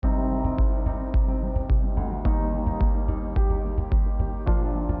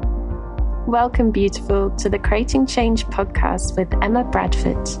Welcome, beautiful, to the Creating Change podcast with Emma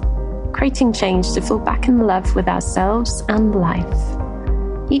Bradford. Creating change to fall back in love with ourselves and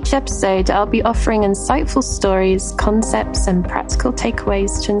life. Each episode, I'll be offering insightful stories, concepts, and practical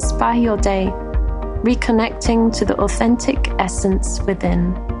takeaways to inspire your day, reconnecting to the authentic essence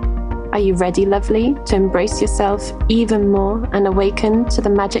within. Are you ready, lovely, to embrace yourself even more and awaken to the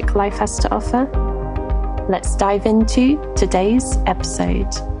magic life has to offer? Let's dive into today's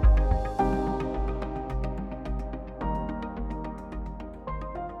episode.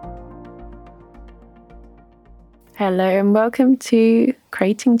 Hello and welcome to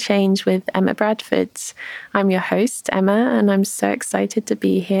Creating Change with Emma Bradford. I'm your host, Emma, and I'm so excited to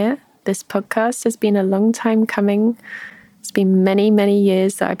be here. This podcast has been a long time coming. It's been many, many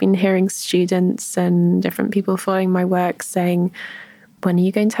years that I've been hearing students and different people following my work saying, when are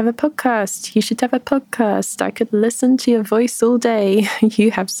you going to have a podcast? You should have a podcast. I could listen to your voice all day.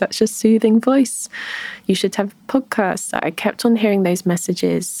 You have such a soothing voice. You should have a podcast. I kept on hearing those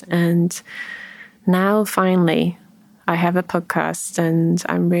messages, and now finally I have a podcast, and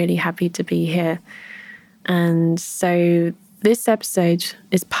I'm really happy to be here. And so this episode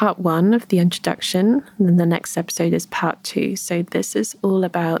is part 1 of the introduction, and then the next episode is part 2. So this is all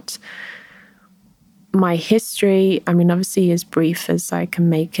about my history. I mean, obviously as brief as I can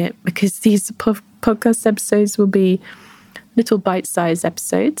make it, because these podcast episodes will be little bite-sized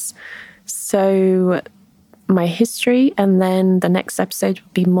episodes. So my history, and then the next episode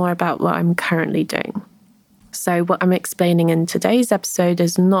will be more about what I'm currently doing. So what I'm explaining in today's episode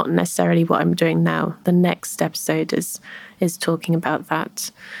is not necessarily what I'm doing now. The next episode is talking about that.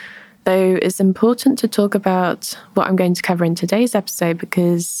 Though it's important to talk about what I'm going to cover in today's episode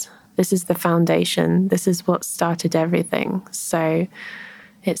because this is the foundation. This is what started everything. So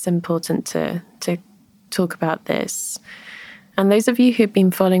it's important to talk about this. And those of you who've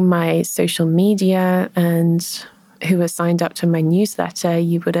been following my social media and who are signed up to my newsletter,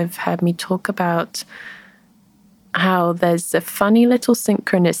 you would have heard me talk about how there's a funny little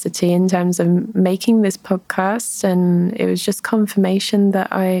synchronicity in terms of making this podcast. And it was just confirmation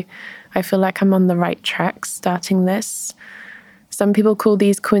that I feel like I'm on the right track starting this. Some people call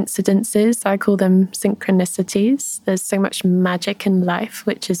these coincidences. I call them synchronicities. There's so much magic in life,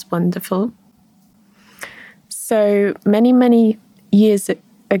 which is wonderful. So many, many years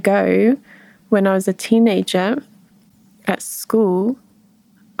ago, when I was a teenager at school,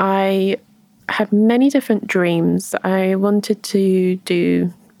 I had many different dreams. I wanted to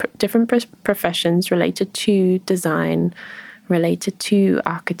do different professions related to design, related to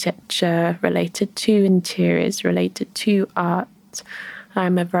architecture, related to interiors, related to art.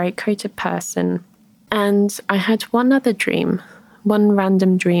 I'm a very creative person. And I had one other dream, one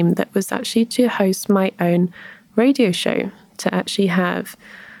random dream that was actually to host my own radio show, to actually have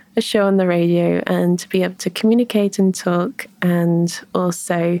a show on the radio and to be able to communicate and talk and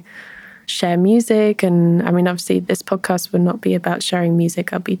also share music. And I mean, obviously this podcast will not be about sharing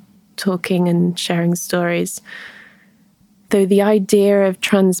music. I'll be talking and sharing stories. Though the idea of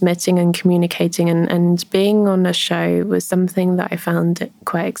transmitting and communicating and being on a show was something that I found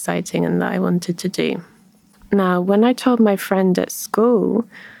quite exciting and that I wanted to do. Now, when I told my friend at school,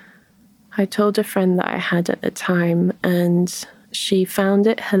 I told a friend that I had at the time, and she found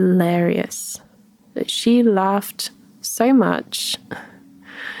it hilarious. She laughed so much.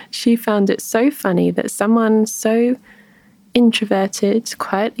 She found it so funny that someone so introverted,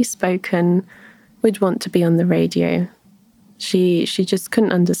 quietly spoken, would want to be on the radio. She just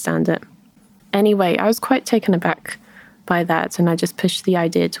couldn't understand it. Anyway, I was quite taken aback by that, and I just pushed the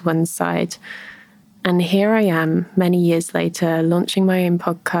idea to one side. And here I am, many years later, launching my own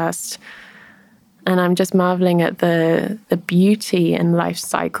podcast, and I'm just marveling at the beauty in life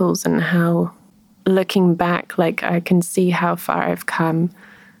cycles and how, looking back, like I can see how far I've come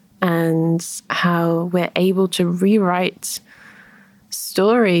and how we're able to rewrite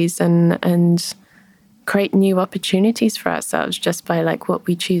stories and create new opportunities for ourselves just by like what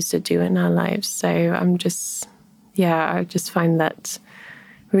we choose to do in our lives. So I just find that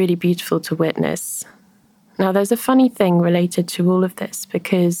really beautiful to witness. Now, there's a funny thing related to all of this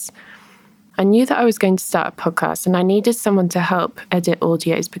because I knew that I was going to start a podcast and I needed someone to help edit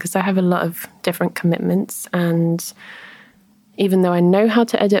audios because I have a lot of different commitments. And even though I know how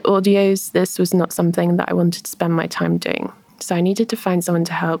to edit audios, this was not something that I wanted to spend my time doing. So I needed to find someone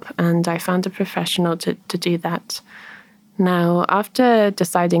to help, and I found a professional to do that. Now, after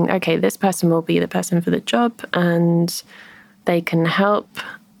deciding, okay, this person will be the person for the job and they can help,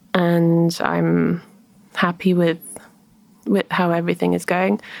 and I'm happy with how everything is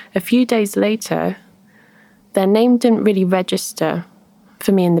going, a few days later, their name didn't really register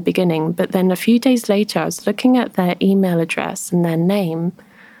for me in the beginning. But then a few days later, I was looking at their email address and their name,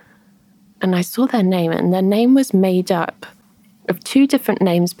 and I saw their name, and their name was made up of two different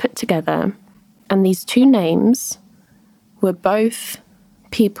names put together. And these two names were both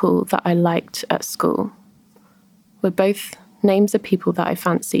people that I liked at school, were both names of people that I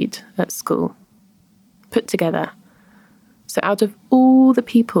fancied at school, put together. So out of all the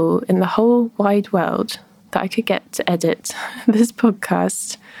people in the whole wide world that I could get to edit this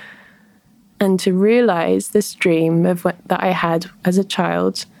podcast and to realize this dream of that I had as a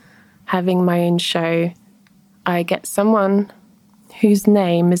child, having my own show, I get someone whose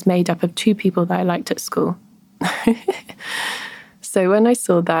name is made up of two people that I liked at school. So when I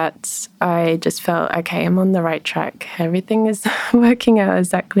saw that, I just felt, okay, I'm on the right track. Everything is working out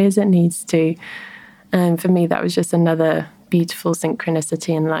exactly as it needs to. And for me, that was just another beautiful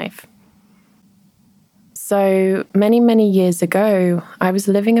synchronicity in life. So many, many years ago, I was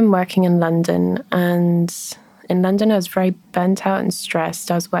living and working in London. And in London, I was very burnt out and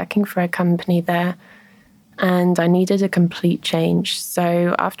stressed. I was working for a company there, and I needed a complete change.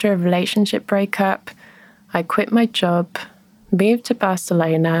 So after a relationship breakup, I quit my job, moved to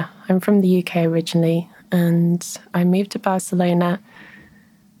Barcelona. I'm from the UK originally, and I moved to Barcelona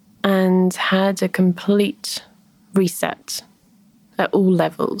and had a complete reset at all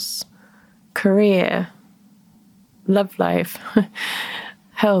levels: career, love life,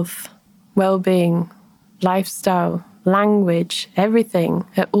 health, well-being, lifestyle, language, everything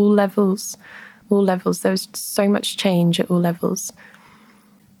at all levels. All levels. There was so much change at all levels.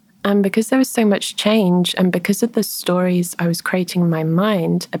 And because there was so much change, and because of the stories I was creating in my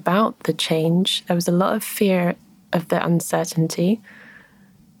mind about the change, there was a lot of fear of the uncertainty.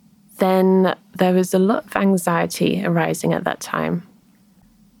 Then there was a lot of anxiety arising at that time.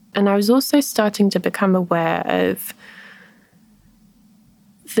 And I was also starting to become aware of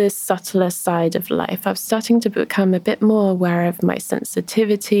the subtler side of life. I was starting to become a bit more aware of my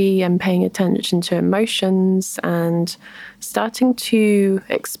sensitivity and paying attention to emotions and starting to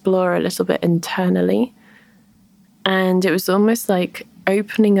explore a little bit internally. And it was almost like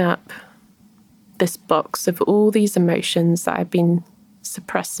opening up this box of all these emotions that I've been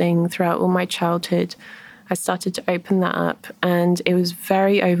suppressing throughout all my childhood. I started to open that up, and it was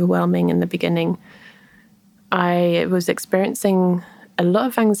very overwhelming in the beginning. I was experiencing a lot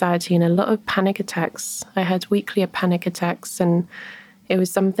of anxiety and a lot of panic attacks. I had weekly panic attacks, and it was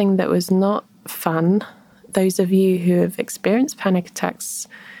something that was not fun. Those of you who have experienced panic attacks,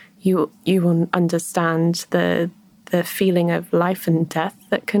 you will understand the feeling of life and death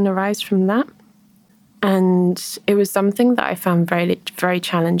that can arise from that. And it was something that I found very, very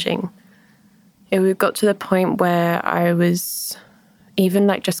challenging. It got to the point where I was even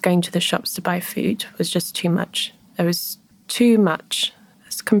like just going to the shops to buy food was just too much. There was too much.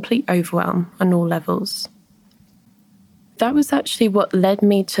 It's complete overwhelm on all levels. That was actually what led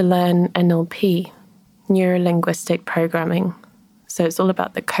me to learn NLP, Neuro-Linguistic Programming. So it's all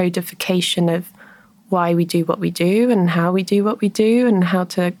about the codification of why we do what we do and how we do what we do and how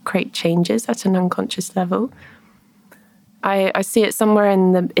to create changes at an unconscious level. I see it somewhere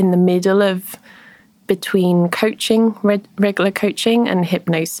in the middle of between coaching, regular coaching, and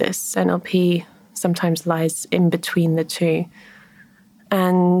hypnosis. NLP sometimes lies in between the two.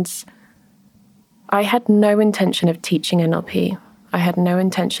 And I had no intention of teaching NLP. I had no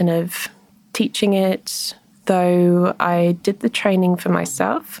intention of teaching it, though I did the training for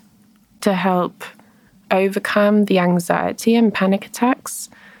myself to help overcome the anxiety and panic attacks.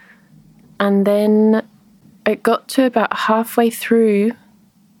 And then it got to about halfway through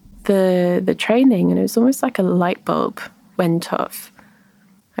the training, and it was almost like a light bulb went off.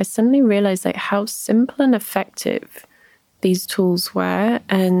 I suddenly realized like how simple and effective these tools were,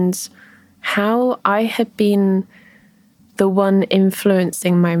 and how I had been the one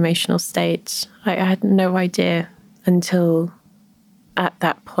influencing my emotional state. I had no idea until at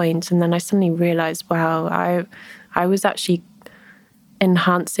that point. And then I suddenly realized, wow, I was actually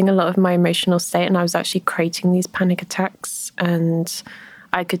enhancing a lot of my emotional state, and I was actually creating these panic attacks, and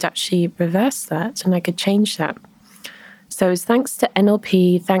I could actually reverse that and I could change that. So it was thanks to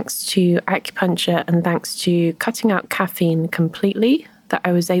NLP, thanks to acupuncture, and thanks to cutting out caffeine completely that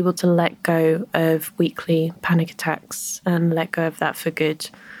I was able to let go of weekly panic attacks and let go of that for good.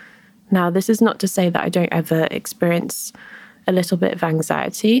 Now, this is not to say that I don't ever experience a little bit of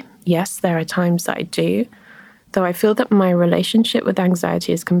anxiety. Yes, there are times that I do, though I feel that my relationship with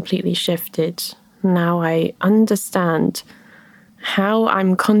anxiety has completely shifted. Now I understand how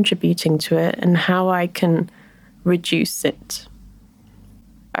I'm contributing to it and how I can reduce it.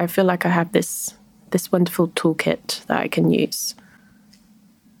 I feel like I have this wonderful toolkit that I can use.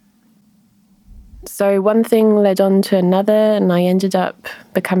 So one thing led on to another, and I ended up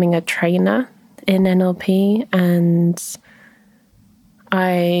becoming a trainer in NLP, and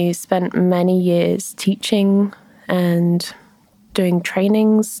I spent many years teaching and doing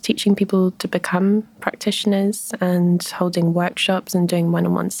trainings, teaching people to become practitioners and holding workshops and doing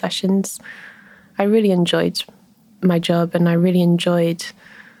one-on-one sessions. I really enjoyed my job, and I really enjoyed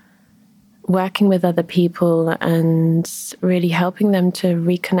working with other people and really helping them to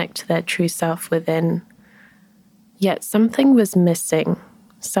reconnect to their true self within. Yet something was missing.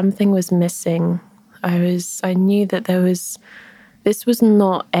 Something was missing. I knew that this was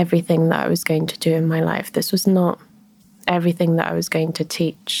not everything that I was going to do in my life. This was not everything that I was going to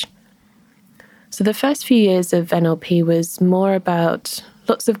teach. So the first few years of NLP was more about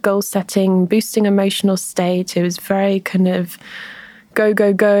lots of goal setting, boosting emotional state. It was very kind of go,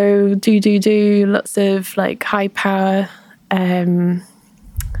 go, go, do, lots of like high power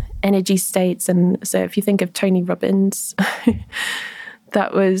energy states. And so if you think of Tony Robbins,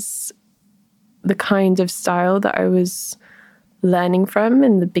 that was the kind of style that I was learning from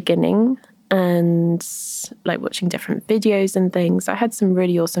in the beginning, and like watching different videos and things. I had some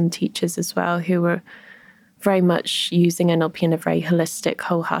really awesome teachers as well who were very much using NLP in a very holistic,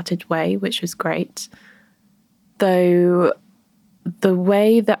 wholehearted way, which was great. Though the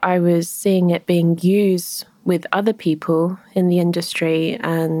way that I was seeing it being used with other people in the industry,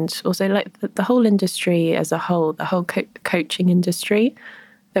 and also like the whole industry as a whole, the whole coaching industry,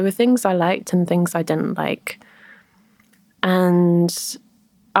 there were things I liked and things I didn't like. And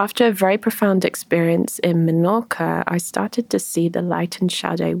after a very profound experience in Menorca, I started to see the light and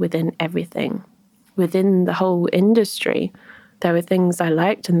shadow within everything, within the whole industry. There were things I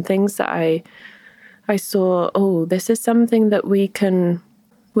liked and things that I saw, oh, this is something that we can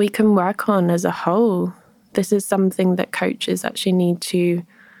work on as a whole. This is something that coaches actually need to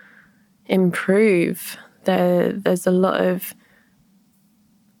improve. There's a lot of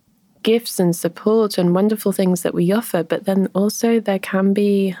gifts and support and wonderful things that we offer, but then also there can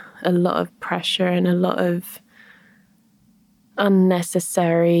be a lot of pressure and a lot of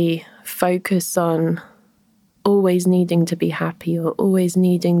unnecessary focus on always needing to be happy or always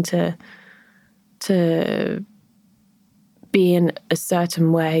needing to be in a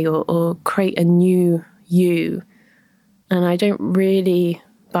certain way or create a new you. And I don't really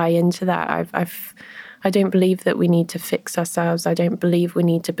buy into that. I don't believe that we need to fix ourselves. I don't believe we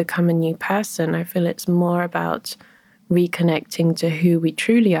need to become a new person. I feel it's more about reconnecting to who we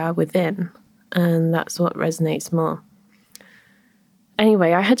truly are within. And that's what resonates more.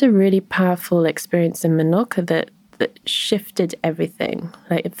 Anyway, I had a really powerful experience in Menorca that shifted everything.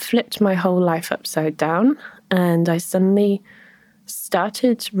 Like, it flipped my whole life upside down. And I suddenly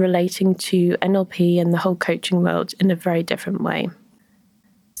started relating to NLP and the whole coaching world in a very different way.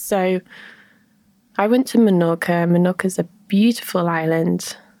 So I went to Menorca. Menorca's a beautiful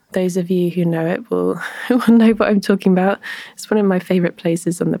island. Those of you who know it will know what I'm talking about. It's one of my favorite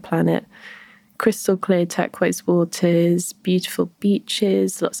places on the planet. Crystal clear turquoise waters, beautiful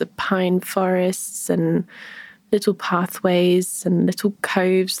beaches, lots of pine forests and little pathways and little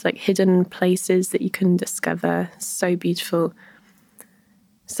coves, like hidden places that you can discover. So beautiful.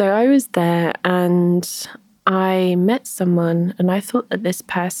 So I was there and I met someone, and I thought that this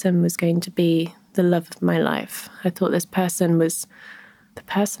person was going to be the love of my life. I thought this person was the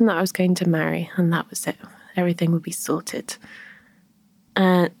person that I was going to marry, and that was it. Everything would be sorted.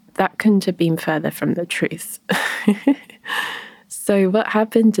 And that couldn't have been further from the truth. So what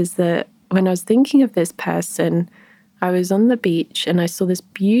happened is that when I was thinking of this person, I was on the beach and I saw this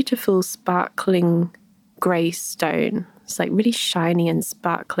beautiful sparkling grey stone. It's like really shiny and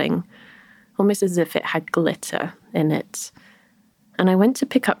sparkling, almost as if it had glitter in it. And I went to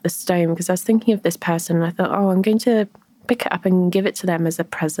pick up the stone because I was thinking of this person, and I thought, oh, I'm going to pick it up and give it to them as a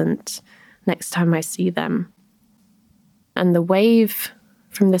present next time I see them. And the wave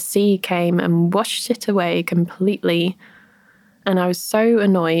from the sea came and washed it away completely. And I was so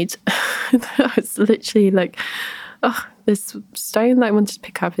annoyed. I was literally like, oh, this stone that I wanted to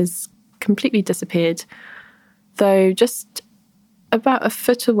pick up has completely disappeared. Though just about a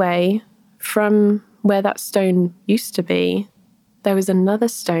foot away from where that stone used to be, there was another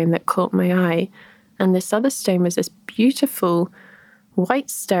stone that caught my eye. And this other stone was this beautiful white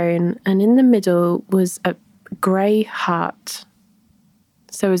stone, and in the middle was a grey heart.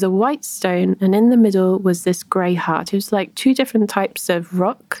 So it was a white stone, and in the middle was this grey heart. It was like two different types of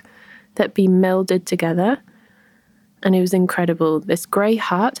rock that be melded together. And it was incredible. This grey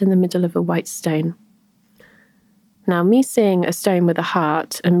heart in the middle of a white stone. Now, me seeing a stone with a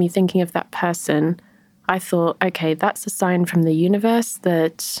heart and me thinking of that person, I thought, okay, that's a sign from the universe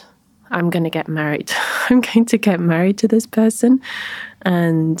that I'm going to get married. I'm going to get married to this person,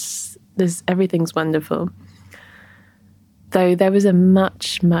 and everything's wonderful. Though there was a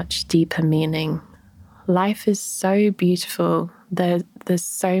much, much deeper meaning. Life is so beautiful. There's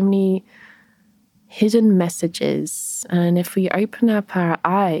so many hidden messages. And if we open up our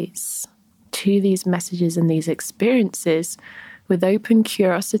eyes to these messages and these experiences with open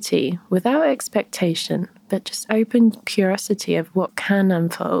curiosity, without expectation, but just open curiosity of what can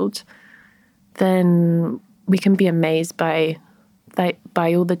unfold, then we can be amazed by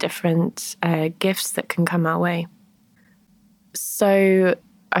all the different gifts that can come our way. So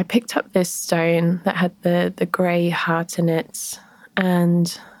I picked up this stone that had the grey heart in it,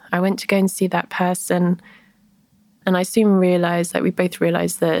 and I went to go and see that person. And I soon realized, we both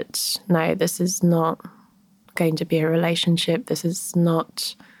realized that, no, this is not going to be a relationship. This is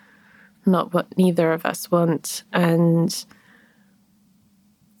not what neither of us want. And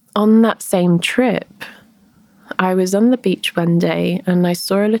on that same trip, I was on the beach one day and I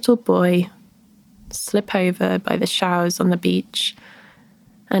saw a little boy slip over by the showers on the beach,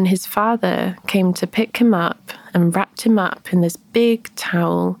 and his father came to pick him up and wrapped him up in this big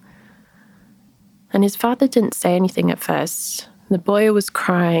towel. And his father didn't say anything at first. The boy was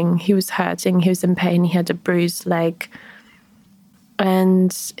crying, he was hurting, he was in pain, he had a bruised leg.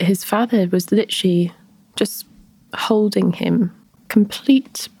 And his father was literally just holding him,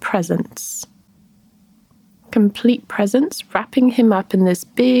 complete presence, wrapping him up in this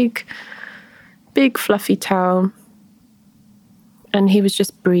big fluffy towel, and he was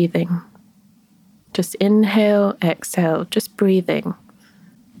just breathing. Just inhale, exhale, just breathing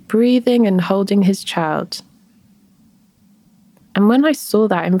and holding his child. And when I saw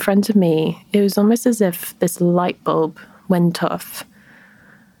that in front of me, it was almost as if this light bulb went off.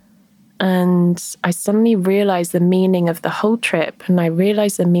 And I suddenly realized the meaning of the whole trip, and I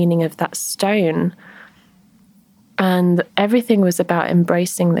realized the meaning of that stone. And everything was about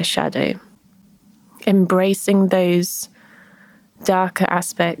embracing the shadow, embracing those darker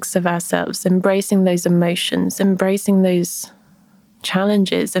aspects of ourselves, embracing those emotions, embracing those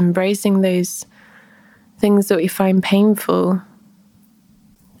challenges, embracing those things that we find painful,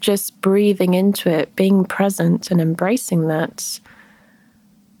 just breathing into it, being present and embracing that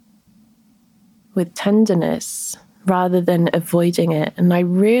with tenderness rather than avoiding it. And I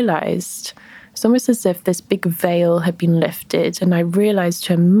realized it's almost as if this big veil had been lifted, and I realized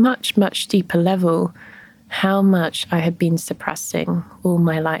to a much, much deeper level how much I had been suppressing all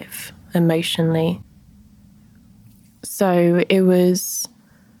my life emotionally. So it was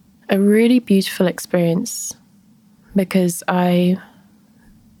a really beautiful experience because I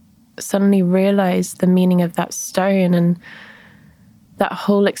suddenly realized the meaning of that stone, and that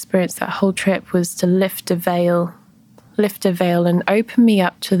whole experience, that whole trip was to lift a veil and open me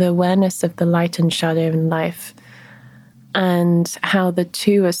up to the awareness of the light and shadow in life, and how the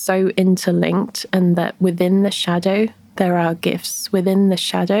two are so interlinked, and that within the shadow there are gifts. Within the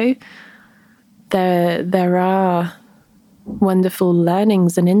shadow there are wonderful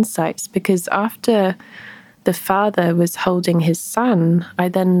learnings and insights, because after the father was holding his son, I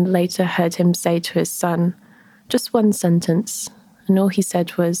then later heard him say to his son just one sentence, and all he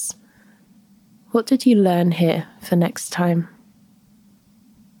said was, "What did you learn here for next time?"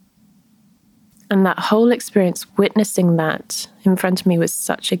 And that whole experience, witnessing that in front of me, was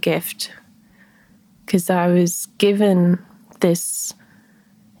such a gift, because I was given this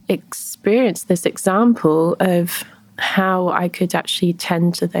experience, this example of how I could actually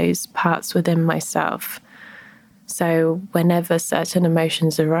tend to those parts within myself. So whenever certain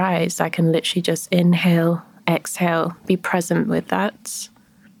emotions arise, I can literally just inhale, exhale, be present with that,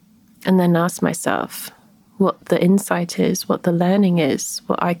 and then ask myself what the insight is, what the learning is,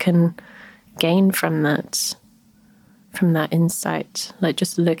 what I can gain from that insight, like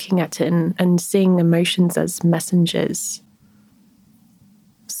just looking at it and seeing emotions as messengers.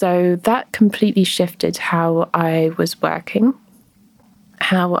 So that completely shifted how I was working,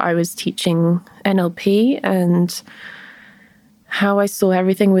 how I was teaching NLP, and how I saw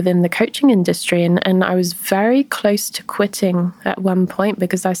everything within the coaching industry. And I was very close to quitting at one point,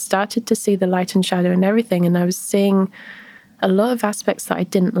 because I started to see the light and shadow and everything, and I was seeing a lot of aspects that I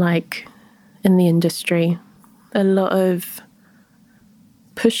didn't like in the industry. A lot of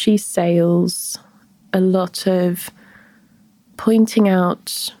pushy sales, a lot of pointing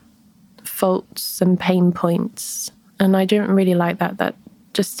out faults and pain points. And I didn't really like that. That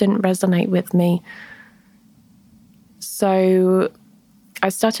just didn't resonate with me. So I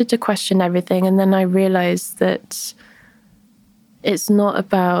started to question everything. And then I realized that it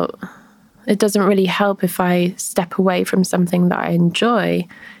doesn't really help if I step away from something that I enjoy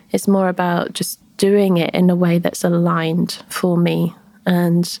It's more about just doing it in a way that's aligned for me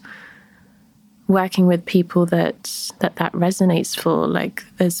and working with people that resonates for. Like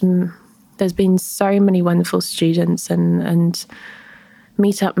there's been so many wonderful students and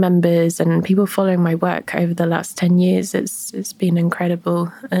meetup members and people following my work over the last 10 years. It's been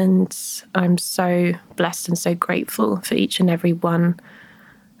incredible. And I'm so blessed and so grateful for each and every one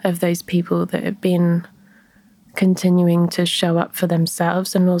of those people that have been continuing to show up for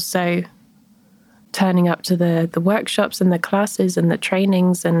themselves and also turning up to the workshops and the classes and the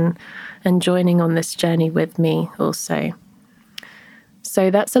trainings and joining on this journey with me also.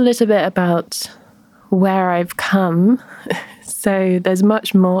 So that's a little bit about where I've come. So there's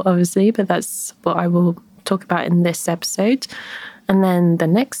much more, obviously, but that's what I will talk about in this episode. And then the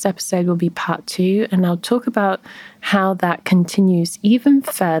next episode will be part 2, and I'll talk about how that continues even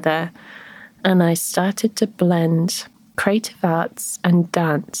further. And I started to blend creative arts and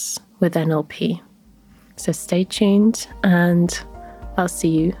dance with NLP. So stay tuned, and I'll see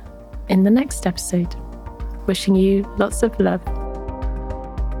you in the next episode. Wishing you lots of love.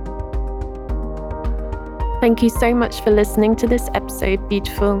 Thank you so much for listening to this episode,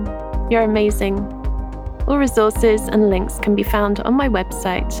 beautiful. You're amazing. All resources and links can be found on my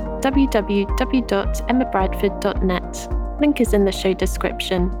website, www.emmabradford.net. Link is in the show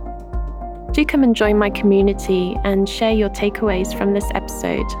description. Do come and join my community and share your takeaways from this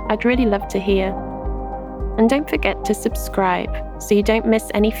episode. I'd really love to hear. And don't forget to subscribe so you don't miss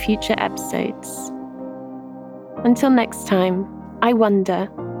any future episodes. Until next time, I wonder,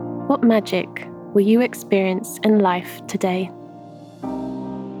 what magic will you experience in life today?